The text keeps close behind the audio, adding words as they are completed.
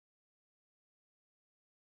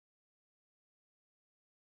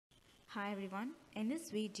Hi everyone, in this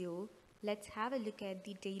video, let's have a look at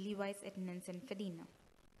the daily wise attendance in fedena.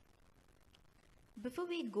 Before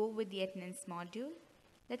we go with the attendance module,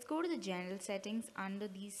 let's go to the general settings under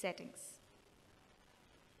these settings.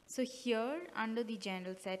 So here under the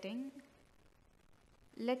general setting,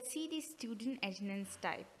 let's see the student attendance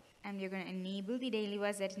type, and we're going to enable the daily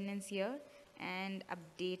wise attendance here and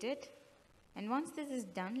update it. And once this is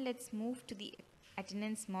done, let's move to the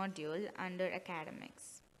attendance module under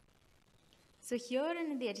academics. So here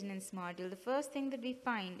in the attendance module, the first thing that we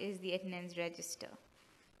find is the attendance register.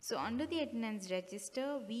 So under the attendance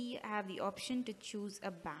register, we have the option to choose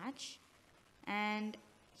a batch, and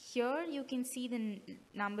here you can see the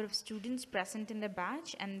number of students present in the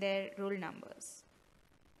batch and their roll numbers.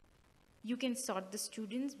 You can sort the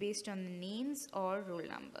students based on the names or roll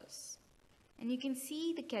numbers. And you can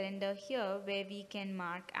see the calendar here where we can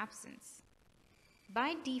mark absence.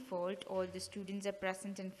 By default, all the students are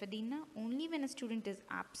present in fedena. Only when a student is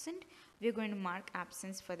absent, we are going to mark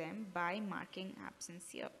absence for them by marking absence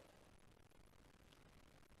here.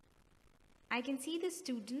 I can see the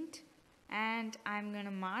student and I'm going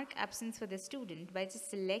to mark absence for the student by just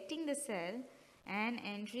selecting the cell and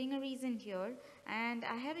entering a reason here, and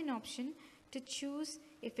I have an option to choose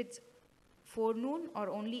if it's forenoon or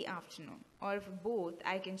only afternoon, or if both,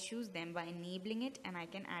 I can choose them by enabling it and I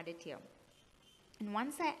can add it here. And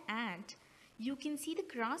once I add, you can see the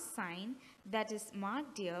cross sign that is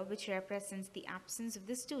marked here, which represents the absence of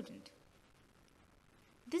the student.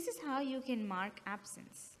 This is how you can mark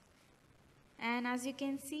absence. And as you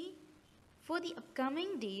can see, for the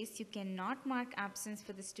upcoming days, you cannot mark absence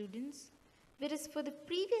for the students, whereas for the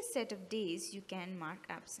previous set of days, you can mark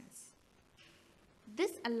absence.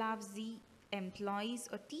 This allows the employees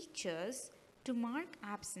or teachers to mark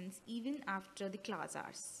absence even after the class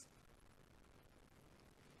hours.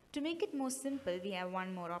 To make it more simple, we have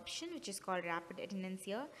one more option which is called rapid attendance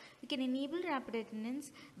here. You can enable rapid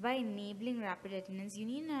attendance. By enabling rapid attendance, you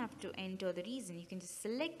need not have to enter the reason. You can just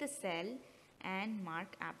select the cell and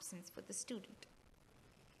mark absence for the student.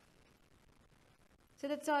 So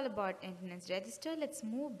that's all about attendance register. Let's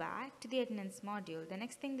move back to the attendance module. The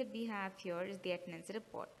next thing that we have here is the attendance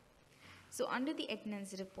report. So under the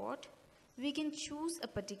attendance report, we can choose a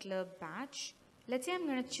particular batch. Let's say I'm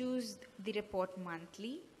going to choose the report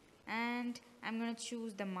monthly, and I'm going to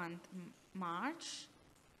choose the month March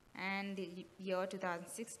and the year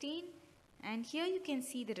 2016, and here you can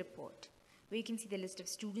see the report where you can see the list of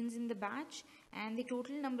students in the batch and the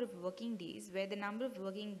total number of working days, where the number of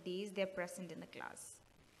working days they're present in the class.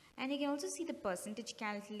 And you can also see the percentage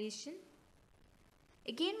calculation.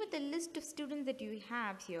 Again, with the list of students that you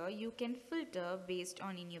have here, you can filter based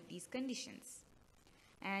on any of these conditions,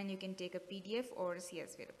 and you can take a PDF or a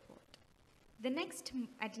CSV report. The next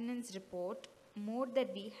attendance report mode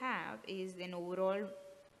that we have is an overall,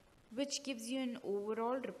 which gives you an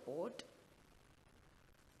overall report.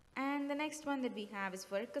 And the next one that we have is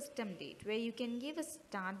for a custom date, where you can give a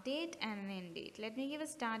start date and an end date. Let me give a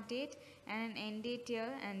start date and an end date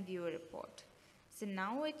here and view a report. So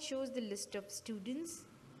now it shows the list of students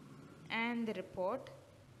and the report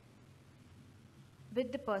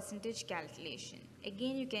with the percentage calculation.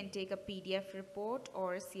 Again, you can take a PDF report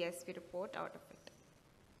or a CSV report out of it.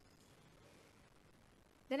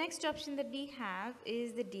 The next option that we have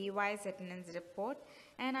is the day-wise attendance report,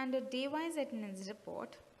 and under day-wise attendance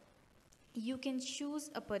report, you can choose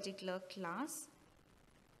a particular class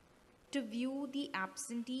to view the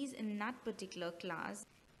absentees in that particular class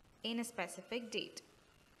in a specific date.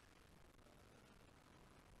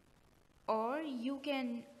 Or you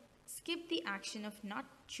can skip the action of not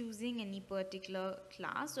choosing any particular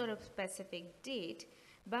class or a specific date.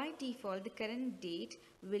 By default, the current date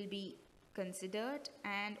will be considered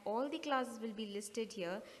and all the classes will be listed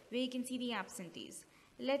here where you can see the absentees.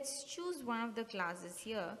 Let's choose one of the classes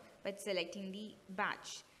here by selecting the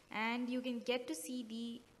batch, and you can get to see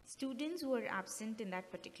the students who are absent in that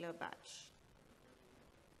particular batch,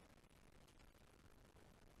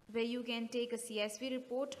 where you can take a CSV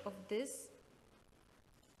report of this.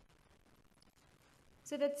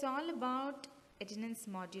 So that's all about attendance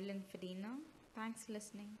module in fedena. Thanks for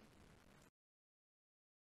listening.